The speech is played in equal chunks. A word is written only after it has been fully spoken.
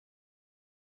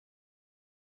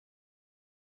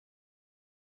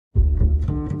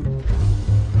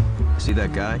See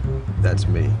that guy? That's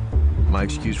me. My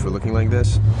excuse for looking like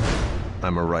this?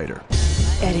 I'm a writer.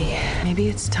 Eddie, maybe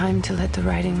it's time to let the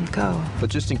writing go. But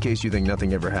just in case you think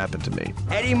nothing ever happened to me.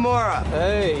 Eddie Mora!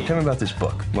 Hey! Tell me about this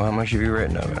book. Well, how much have you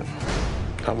written of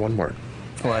it? Not one word.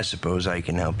 Well, I suppose I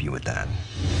can help you with that.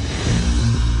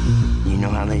 You know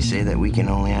how they say that we can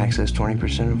only access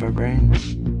 20% of our brain?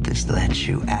 This lets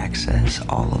you access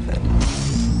all of it.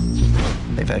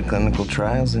 They've had clinical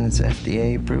trials and it's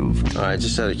FDA approved. All right,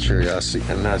 just out of curiosity,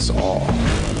 and that's all.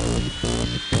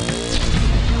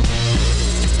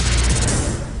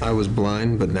 I was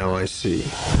blind, but now I see.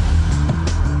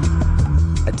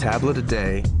 A tablet a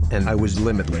day, and I was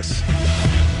limitless.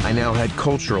 I now had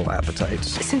cultural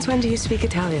appetites. Since when do you speak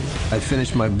Italian? I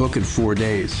finished my book in 4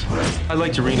 days. I'd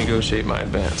like to renegotiate my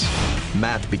advance.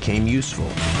 Math became useful.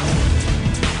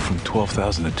 From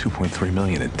 12,000 to 2.3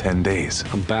 million in 10 days.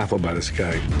 I'm baffled by this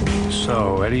guy.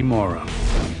 So, Eddie Mora,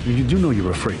 you do know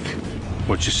you're a freak.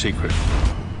 What's your secret?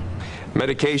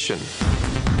 Medication.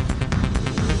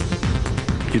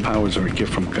 Your powers are a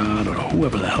gift from God or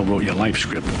whoever the hell wrote your life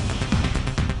script.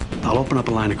 I'll open up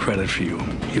a line of credit for you.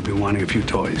 You'll be wanting a few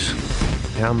toys.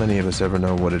 How many of us ever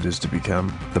know what it is to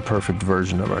become the perfect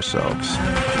version of ourselves?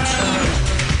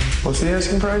 What's the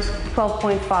asking price?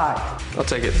 12.5. I'll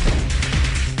take it.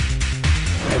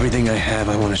 Everything I have,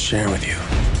 I want to share with you.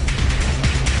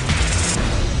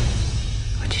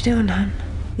 What you doing, hon?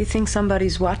 You think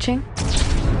somebody's watching?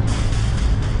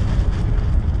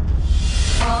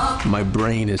 My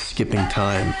brain is skipping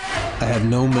time. I have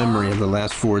no memory of the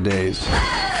last 4 days.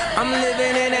 I'm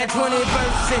living in that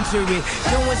 21st century,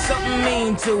 doing something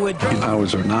mean to it. Your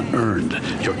powers are not earned.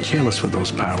 You're careless with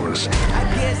those powers.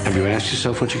 Have you asked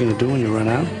yourself what you're going to do when you run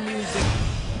out?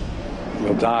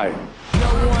 You'll die. No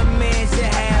one man should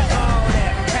have all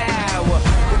that power.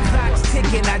 The clock's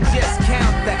ticking, I just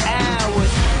count the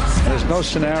hours. There's no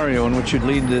scenario in which you'd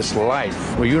lead this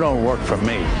life where you don't work for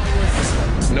me.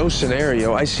 No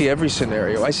scenario. I see every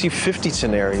scenario. I see 50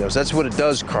 scenarios. That's what it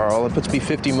does, Carl. It puts me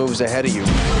 50 moves ahead of you.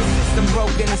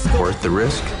 Worth the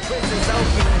risk?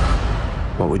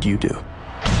 What would you do?